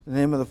In the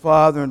name of the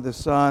Father, and the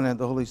Son, and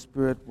the Holy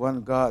Spirit,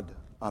 one God.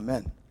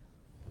 Amen.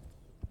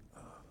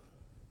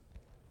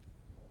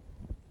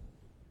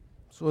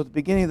 So at the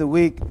beginning of the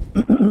week,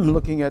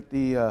 looking at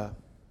the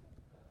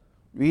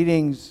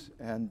readings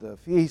and the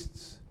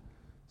feasts,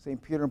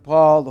 St. Peter and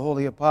Paul, the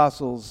Holy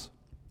Apostles,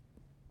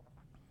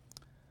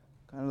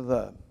 kind of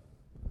the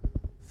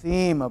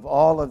theme of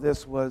all of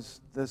this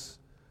was this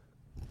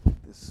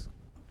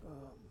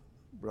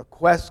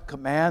request,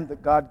 command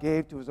that God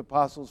gave to His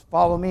apostles: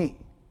 follow me.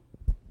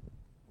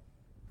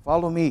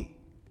 Follow me.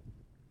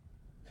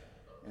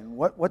 And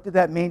what did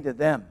that mean to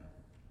them?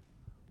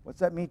 What's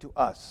that mean to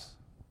us?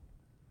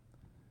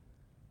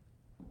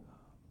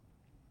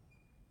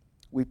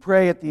 We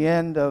pray at the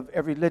end of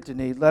every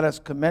litany, let us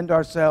commend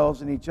ourselves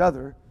and each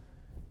other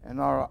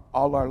and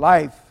all our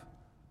life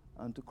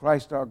unto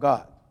Christ our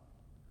God.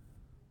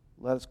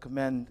 Let us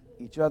commend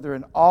each other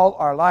and all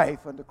our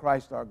life unto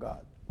Christ our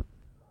God.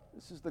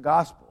 This is the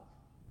gospel,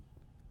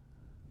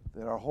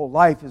 that our whole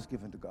life is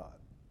given to God.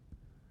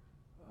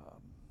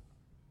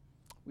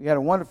 We had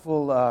a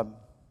wonderful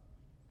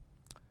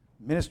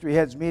ministry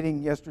heads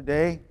meeting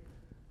yesterday,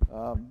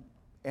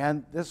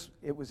 and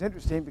it was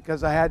interesting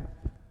because I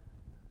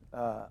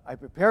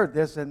prepared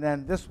this, and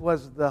then this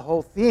was the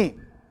whole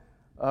theme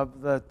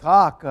of the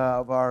talk,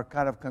 of our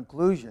kind of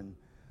conclusion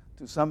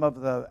to some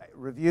of the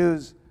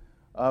reviews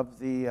of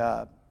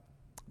the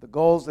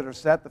goals that are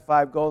set, the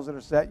 5 goals that are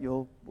set.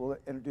 We'll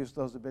introduce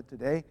those a bit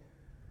today.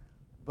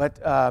 But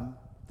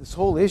this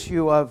whole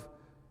issue of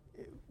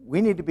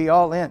we need to be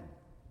all in.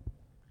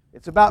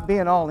 It's about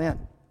being all in.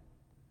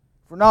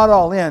 If we're not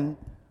all in,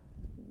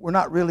 we're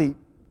not really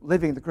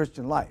living the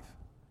Christian life,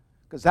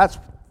 because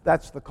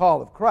that's the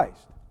call of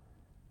Christ.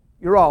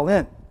 You're all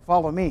in.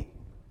 Follow me.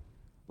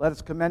 Let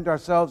us commend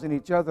ourselves and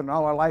each other and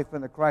all our life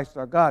unto Christ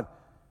our God.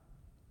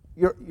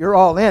 You're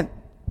all in.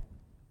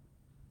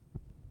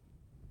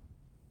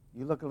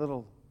 You look a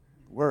little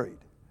worried.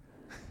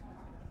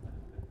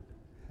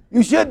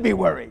 You should be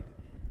worried.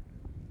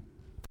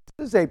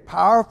 This is a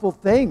powerful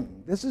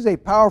thing. This is a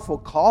powerful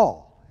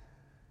call.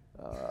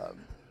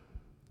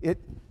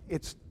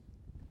 It's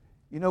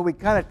we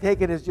kind of take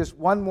it as just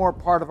one more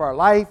part of our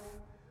life,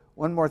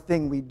 one more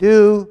thing we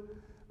do,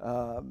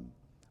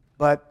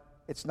 but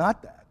it's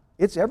not that.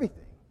 It's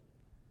everything.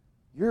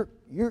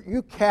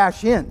 You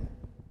cash in.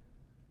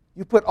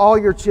 You put all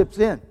your chips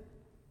in.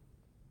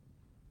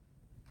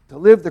 To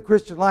live the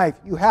Christian life,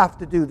 you have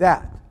to do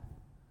that.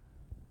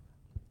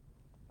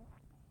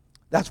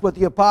 That's what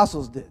the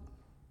apostles did.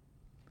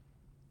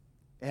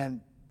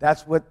 And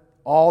that's what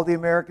all the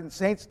American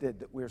saints did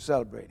that we're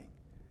celebrating.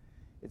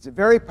 It's a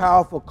very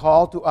powerful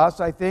call to us,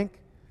 I think.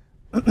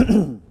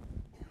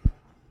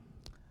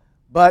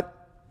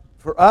 But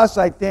for us,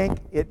 I think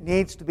it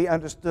needs to be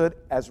understood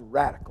as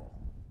radical.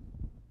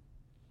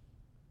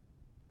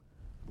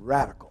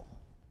 Radical.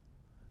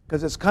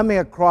 Because it's coming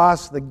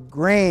across the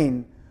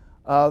grain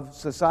of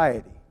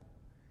society.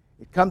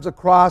 It comes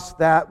across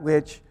that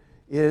which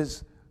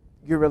is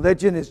your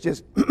religion is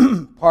just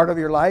part of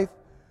your life.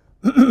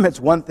 It's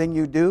one thing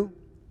you do.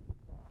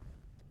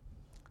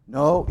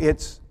 No,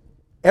 it's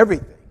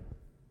everything.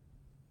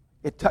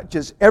 It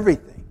touches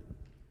everything.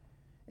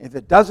 If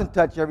it doesn't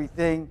touch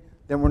everything,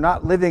 then we're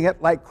not living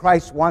it like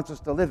Christ wants us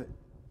to live it.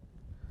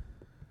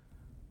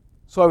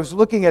 So I was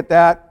looking at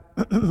that,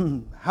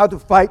 how to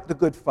fight the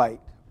good fight.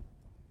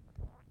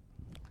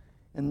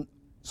 And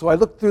so I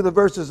looked through the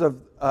verses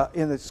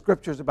in the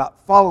scriptures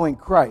about following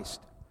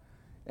Christ.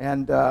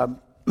 And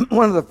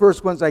one of the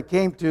first ones I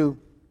came to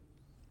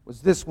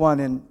was this one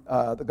in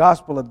the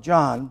Gospel of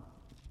John.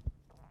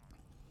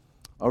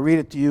 I'll read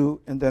it to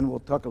you, and then we'll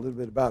talk a little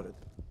bit about it.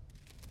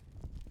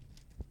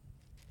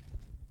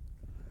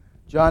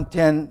 John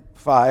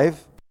 10:5,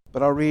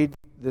 but I'll read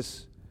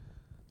this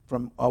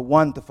from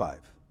 1 to 5.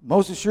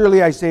 Most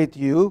assuredly I say to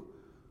you,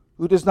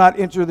 who does not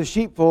enter the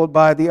sheepfold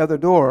by the other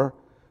door,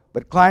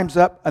 but climbs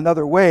up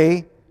another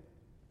way,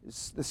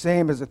 is the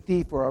same as a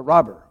thief or a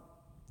robber.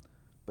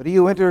 But he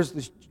who enters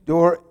the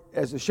door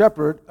as the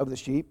shepherd of the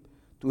sheep,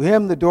 to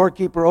him the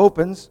doorkeeper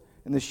opens,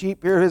 and the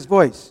sheep hear his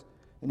voice.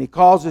 And he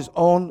calls his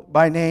own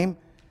by name,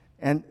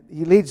 and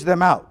he leads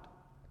them out.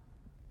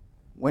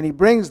 When he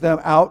brings them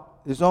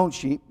out, his own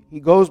sheep, he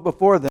goes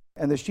before them,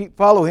 and the sheep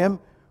follow him,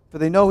 for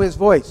they know his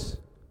voice.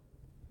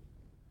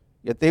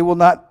 Yet they will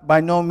not by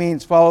no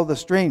means follow the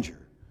stranger,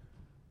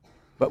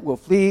 but will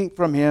flee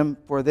from him,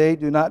 for they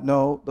do not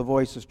know the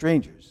voice of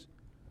strangers.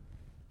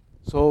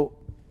 So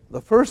the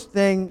first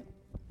thing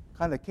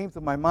kind of came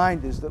to my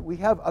mind is that we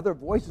have other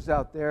voices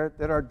out there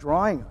that are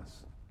drawing us,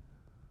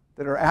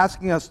 that are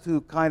asking us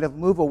to kind of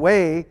move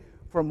away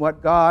from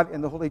what God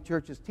and the Holy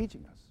Church is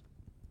teaching us.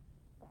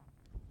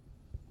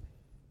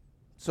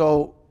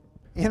 So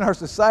in our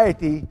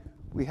society,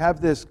 we have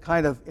this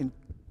kind of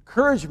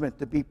encouragement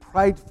to be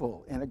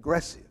prideful and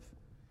aggressive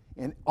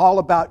and all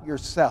about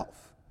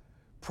yourself.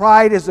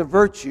 Pride is a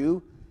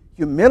virtue.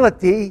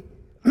 Humility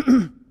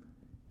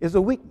is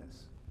a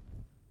weakness.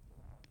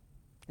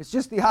 It's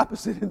just the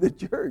opposite in the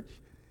church.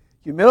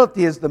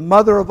 Humility is the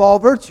mother of all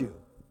virtue.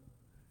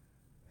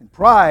 And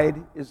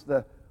pride is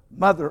the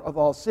mother of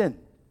all sin.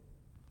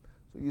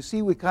 So you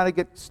see, we kind of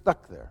get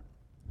stuck there.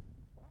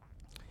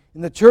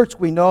 In the church,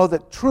 we know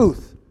that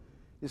truth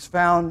is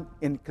found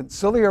in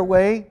conciliar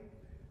way,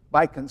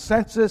 by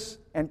consensus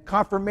and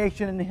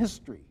confirmation in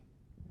history.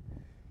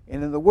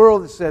 And in the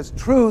world, it says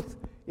truth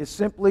is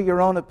simply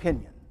your own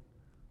opinion,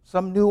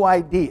 some new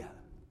idea.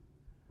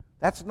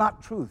 That's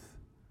not truth.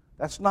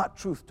 That's not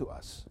truth to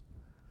us.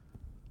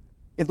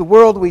 In the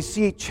world, we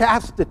see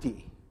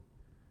chastity,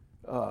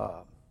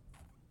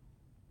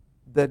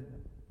 the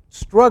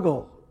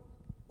struggle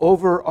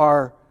over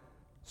our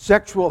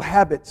sexual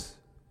habits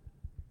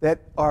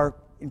that are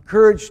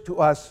encouraged to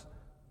us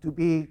to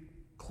be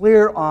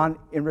clear on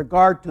in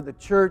regard to the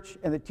church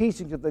and the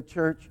teachings of the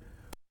church.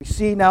 We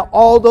see now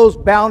all those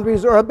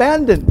boundaries are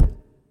abandoned.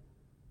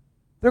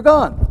 They're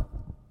gone.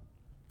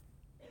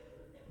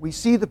 We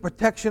see the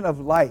protection of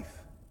life.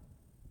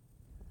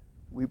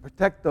 We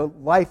protect the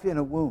life in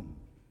a womb.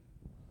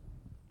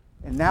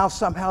 And now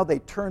somehow they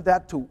turned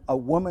that to a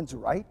woman's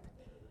right.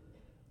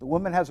 The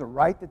woman has a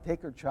right to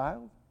take her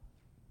child.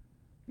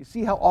 You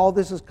see how all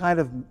this is kind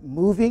of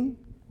moving?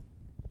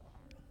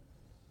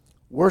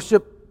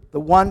 Worship the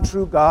one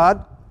true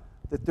God,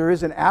 that there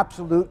is an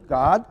absolute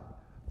God,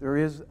 there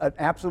is an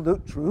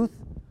absolute truth,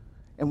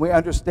 and we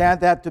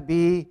understand that to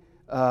be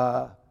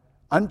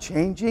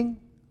unchanging,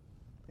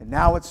 and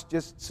now it's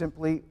just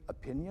simply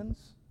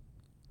opinions.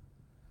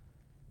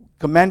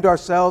 Commend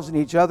ourselves and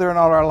each other and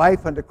all our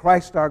life unto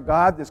Christ our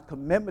God, this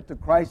commitment to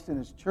Christ and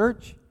His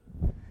church,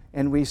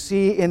 and we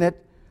see in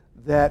it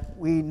that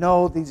we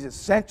know these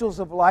essentials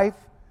of life,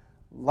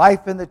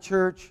 life in the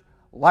church,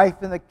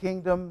 life in the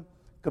kingdom,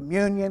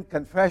 communion,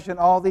 confession,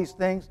 all these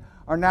things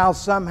are now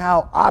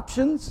somehow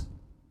options.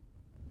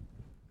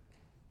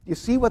 You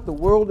see what the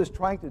world is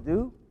trying to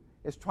do?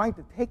 It's trying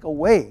to take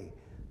away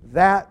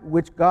that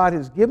which God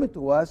has given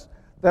to us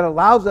that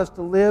allows us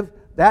to live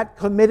that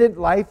committed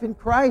life in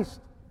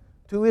Christ,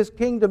 to His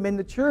kingdom in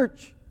the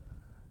church.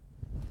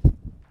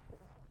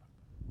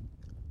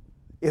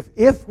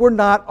 If we're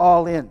not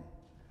all in,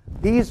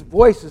 these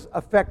voices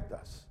affect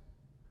us.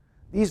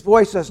 These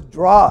voices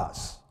draw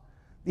us.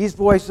 These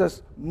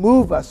voices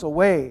move us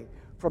away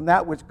from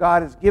that which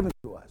God has given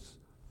to us.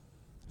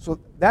 So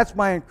that's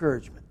my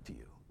encouragement to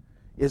you,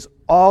 is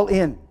all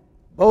in,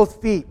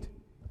 both feet,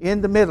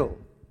 in the middle.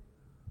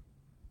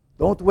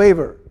 Don't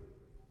waver,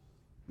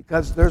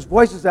 because there's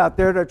voices out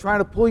there that are trying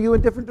to pull you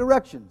in different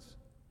directions.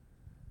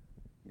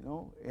 You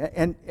know,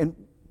 and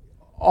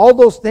all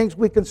those things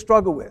we can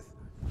struggle with,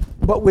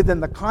 but within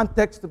the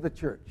context of the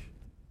church.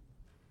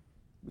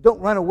 We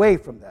don't run away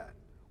from that.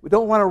 We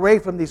don't run away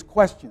from these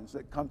questions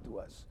that come to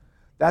us.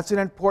 That's an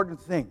important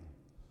thing,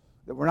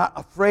 that we're not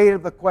afraid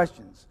of the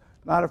questions,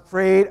 not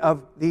afraid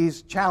of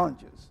these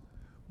challenges.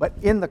 But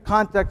in the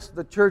context of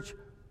the church,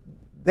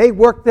 they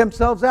work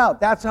themselves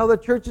out. That's how the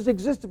church has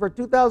existed for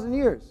 2,000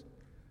 years.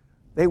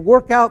 They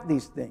work out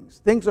these things.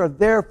 Things are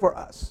there for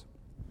us.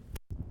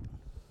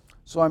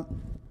 So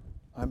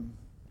I'm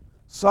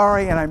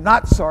sorry, and I'm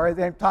not sorry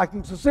that I'm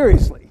talking so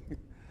seriously,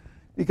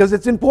 because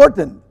it's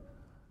important.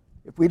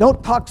 If we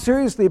don't talk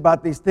seriously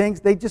about these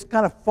things, they just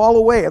kind of fall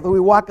away. Although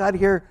we walk out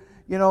here,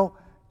 you know,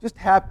 just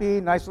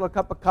happy, nice little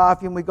cup of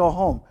coffee, and we go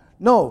home.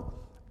 No,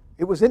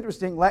 it was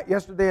interesting.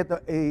 Yesterday,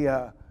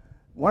 at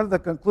one of the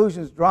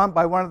conclusions drawn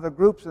by one of the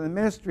groups in the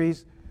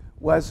ministries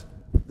was,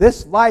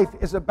 this life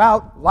is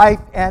about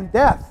life and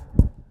death.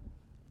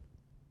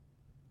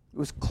 It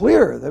was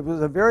clear. There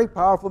was a very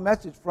powerful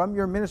message from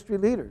your ministry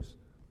leaders.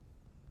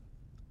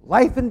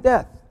 Life and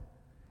death.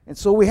 And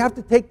so we have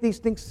to take these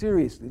things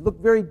seriously, look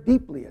very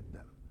deeply at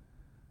them.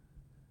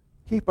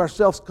 Keep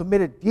ourselves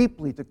committed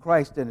deeply to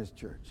Christ and His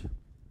church.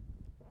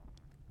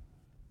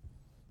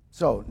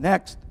 So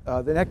next,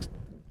 the next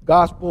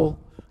gospel,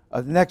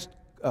 the next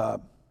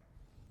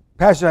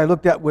passage I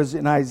looked at was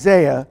in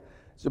Isaiah.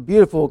 It's a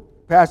beautiful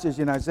passage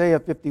in Isaiah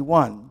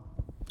 51.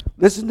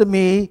 Listen to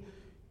me,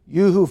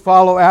 you who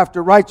follow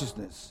after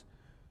righteousness.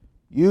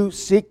 You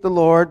seek the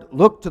Lord,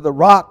 look to the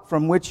rock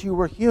from which you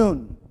were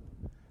hewn.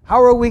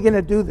 How are we going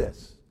to do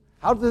this?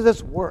 How does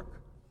this work?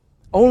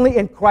 Only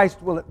in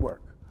Christ will it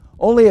work.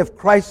 Only if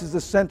Christ is the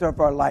center of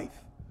our life.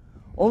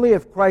 Only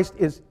if Christ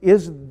is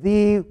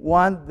the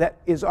one that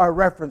is our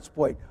reference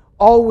point.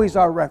 Always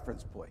our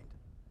reference point.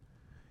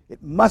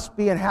 It must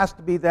be and has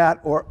to be that,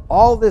 or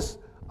all this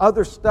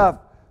other stuff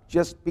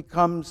just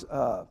becomes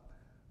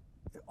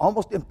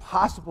almost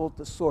impossible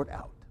to sort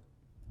out.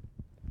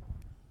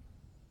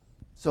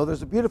 So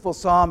there's a beautiful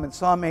psalm in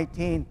Psalm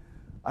 18.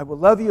 I will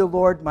love you,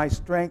 Lord, my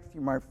strength.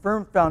 You're my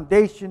firm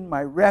foundation,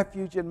 my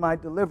refuge, and my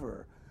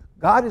deliverer.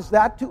 God is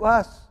that to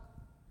us.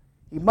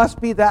 He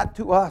must be that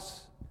to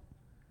us.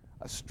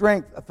 A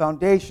strength, a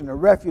foundation, a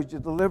refuge, a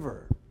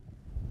deliverer.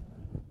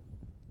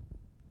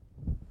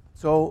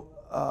 So,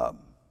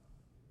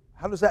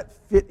 how does that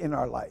fit in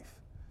our life?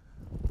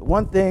 The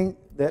one thing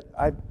that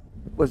I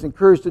was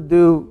encouraged to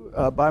do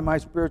by my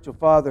spiritual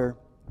father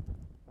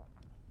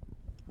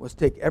was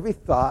take every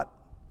thought,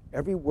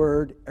 every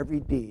word, every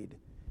deed,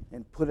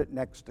 and put it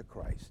next to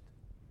Christ.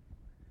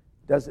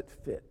 Does it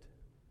fit?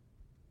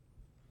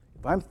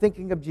 If I'm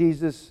thinking of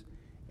Jesus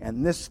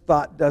and this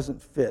thought doesn't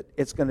fit,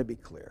 it's going to be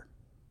clear.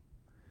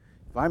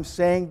 If I'm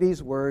saying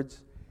these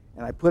words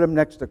and I put them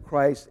next to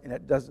Christ and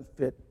it doesn't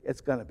fit,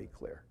 it's going to be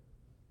clear.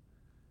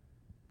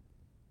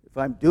 If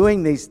I'm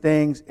doing these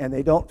things and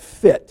they don't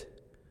fit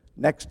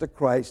next to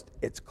Christ,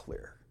 it's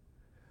clear.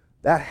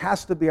 That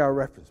has to be our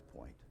reference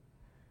point.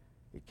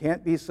 It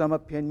can't be some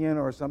opinion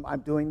or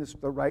I'm doing this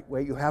the right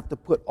way. You have to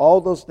put all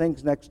those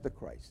things next to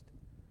Christ.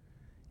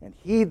 And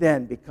He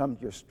then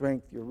becomes your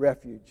strength, your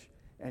refuge,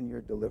 and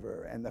your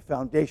deliverer, and the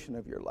foundation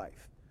of your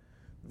life.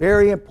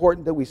 Very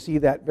important that we see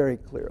that very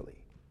clearly.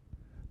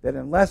 That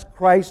unless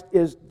Christ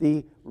is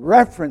the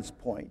reference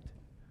point,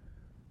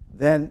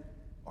 then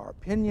our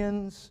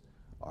opinions,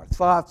 our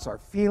thoughts, our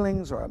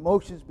feelings, our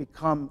emotions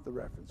become the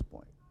reference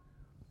point.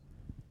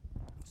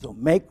 So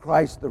make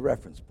Christ the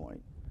reference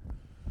point.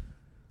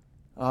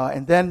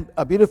 And then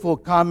a beautiful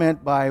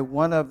comment by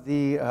one of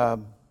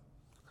the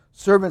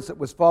servants that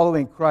was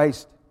following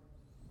Christ,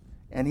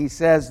 and he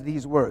says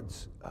these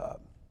words,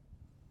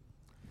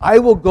 I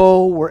will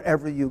go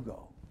wherever you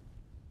go.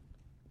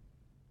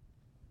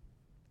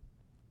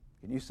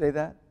 Can you say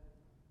that?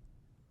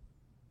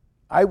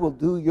 I will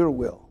do your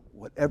will,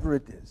 whatever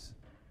it is.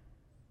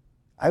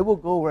 I will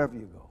go wherever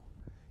you go.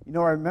 You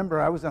know, I remember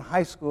I was in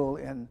high school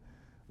in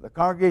the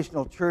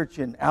Congregational Church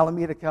in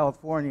Alameda,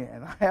 California,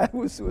 and it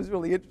was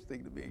really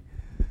interesting to me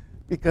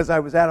because I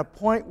was at a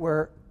point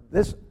where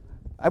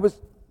I was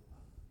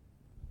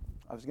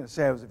going to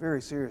say I was a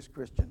very serious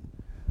Christian.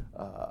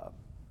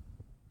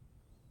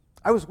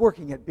 I was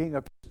working at being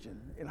a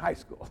Christian in high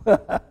school.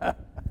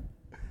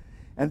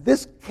 And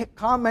this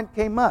comment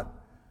came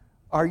up.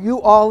 Are you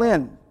all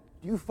in?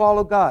 Do you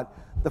follow God?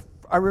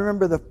 I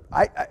remember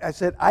I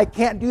said, I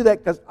can't do that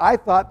because I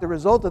thought the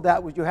result of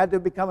that was you had to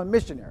become a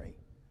missionary.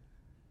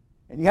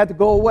 And you had to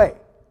go away.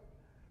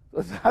 So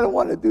I said, I don't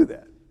want to do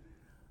that.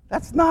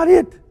 That's not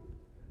it.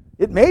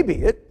 It may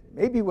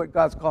be what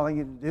God's calling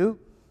you to do.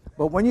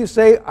 But when you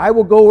say, I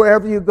will go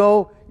wherever you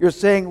go, you're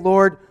saying,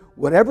 Lord,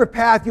 whatever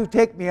path you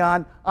take me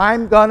on,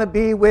 I'm going to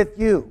be with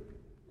you.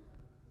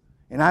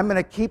 And I'm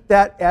going to keep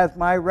that as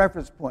my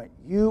reference point.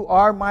 You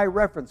are my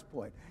reference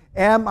point.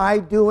 Am I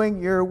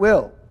doing your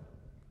will?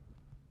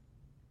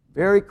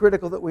 Very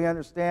critical that we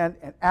understand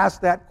and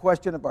ask that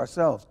question of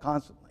ourselves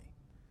constantly.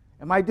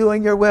 Am I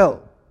doing your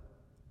will?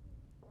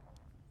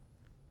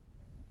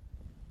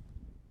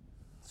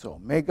 So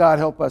may God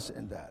help us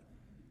in that.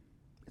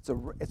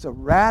 It's a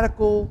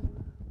radical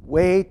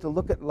way to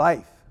look at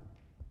life.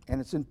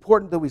 And it's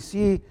important that we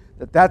see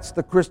that that's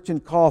the Christian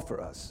call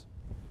for us.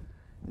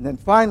 And then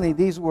finally,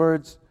 these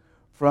words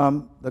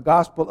from the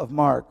Gospel of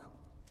Mark,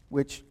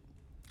 which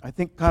I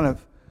think kind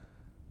of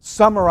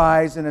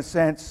summarize, in a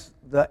sense,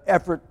 the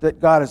effort that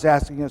God is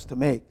asking us to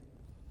make.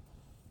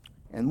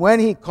 And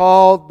when He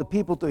called the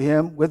people to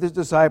Him with His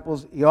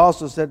disciples, He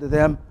also said to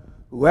them,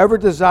 whoever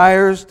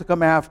desires to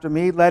come after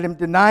me, let him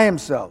deny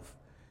himself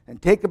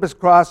and take up his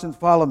cross and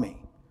follow me.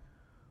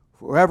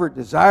 For whoever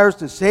desires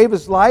to save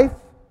his life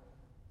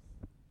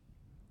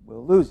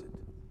will lose it.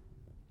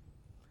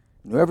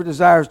 And whoever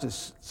desires to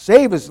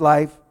save his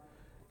life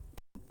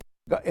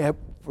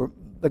for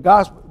the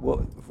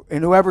gospel,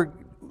 and whoever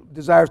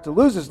desires to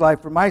lose his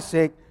life for my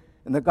sake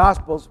and the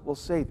gospel's will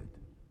save it.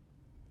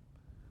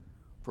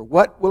 For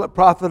what will it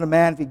profit a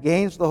man if he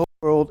gains the whole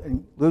world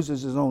and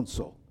loses his own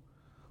soul?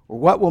 Or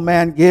what will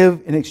man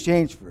give in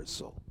exchange for his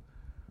soul?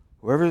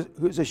 Whoever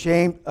who's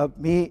ashamed of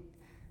me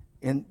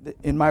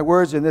in my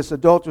words in this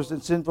adulterous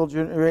and sinful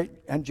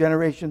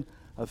generation,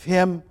 of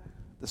him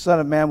the Son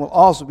of Man will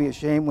also be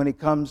ashamed when he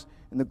comes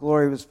in the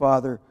glory of his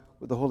Father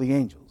with the holy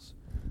angels.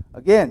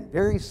 Again,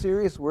 very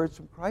serious words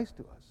from Christ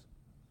to us.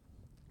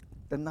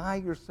 Deny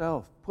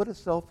yourself. Put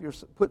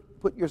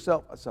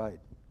yourself aside.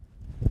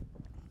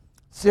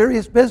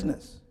 Serious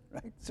business,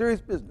 right? Serious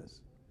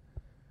business.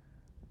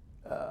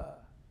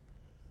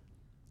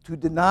 To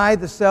deny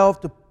the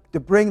self, to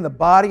bring the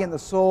body and the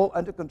soul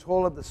under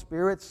control of the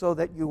Spirit so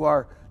that you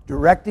are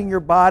directing your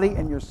body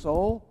and your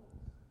soul.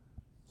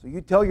 So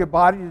you tell your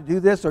body to do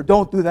this or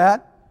don't do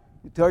that.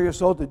 You tell your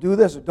soul to do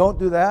this or don't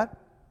do that.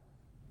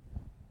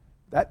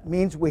 That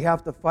means we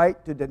have to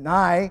fight to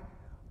deny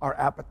our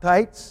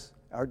appetites,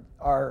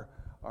 our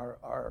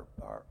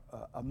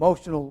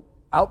emotional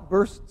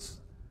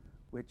outbursts,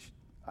 which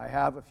I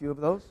have a few of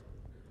those.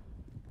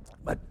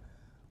 But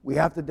we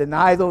have to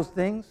deny those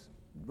things,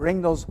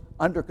 bring those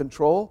under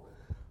control.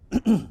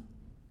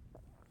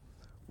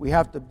 We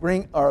have to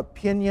bring our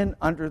opinion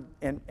under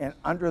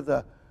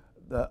the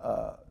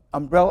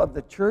umbrella of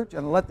the church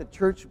and let the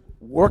church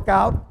work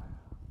out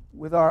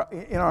in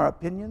our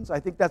opinions. I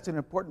think that's an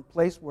important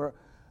place where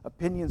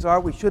opinions are.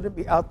 We shouldn't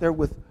be out there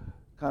with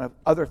kind of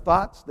other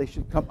thoughts. They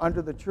should come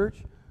under the church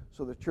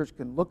so the church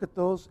can look at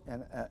those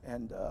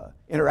and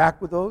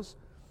interact with those.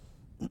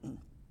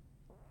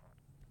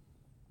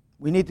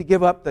 We need to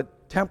give up the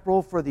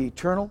temporal for the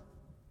eternal.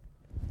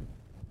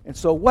 And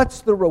so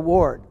what's the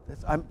reward?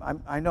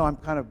 I know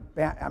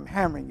I'm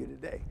hammering you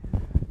today.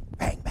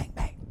 Bang, bang,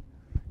 bang.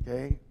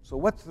 Okay? So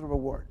what's the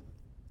reward?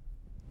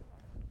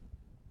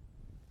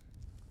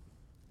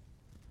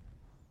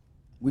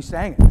 We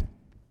sang it.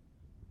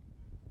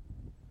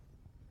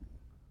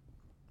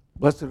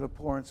 Blessed are the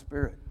poor in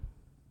spirit.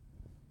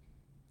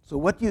 So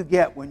what do you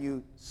get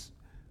when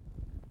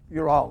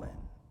you're all in?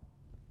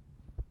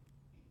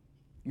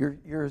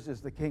 Yours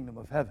is the kingdom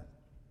of heaven.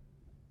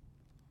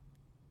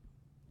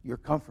 You're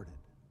comforted.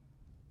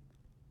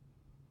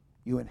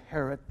 You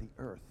inherit the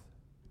earth.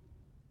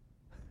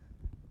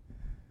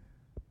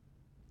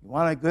 You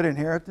want a good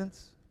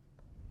inheritance?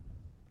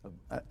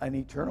 An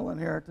eternal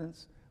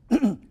inheritance?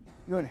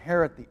 You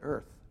inherit the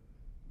earth.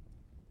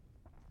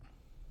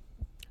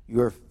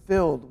 You are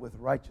filled with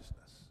righteousness.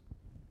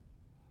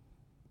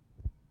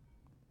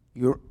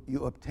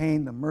 You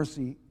obtain the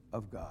mercy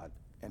of God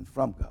and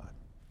from God.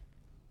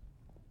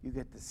 You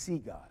get to see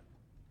God.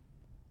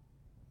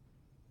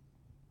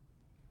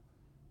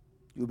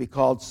 You'll be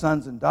called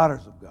sons and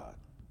daughters of God.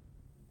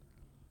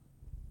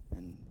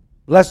 And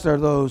blessed are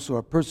those who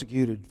are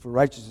persecuted for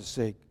righteousness'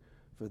 sake,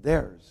 for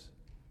theirs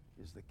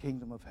is the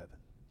kingdom of heaven.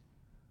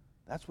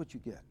 That's what you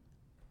get.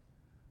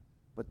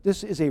 But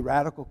this is a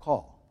radical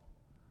call.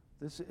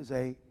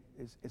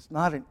 It's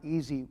not an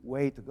easy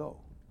way to go.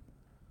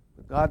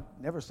 But God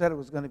never said it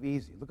was going to be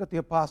easy. Look at the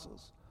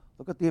apostles.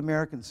 Look at the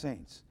American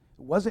saints.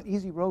 It wasn't an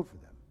easy road for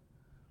them,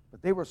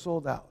 but they were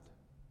sold out.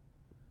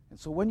 And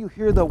so when you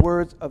hear the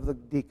words of the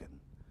deacon,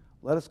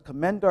 let us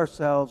commend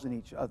ourselves and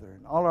each other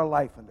and all our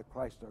life unto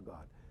Christ our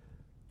God.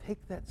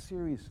 Take that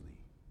seriously.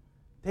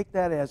 Take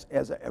that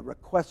as a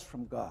request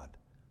from God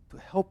to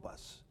help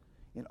us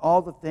in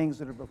all the things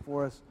that are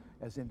before us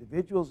as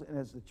individuals and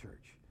as the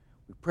church.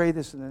 We pray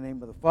this in the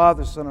name of the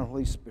Father, Son, and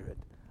Holy Spirit.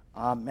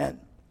 Amen.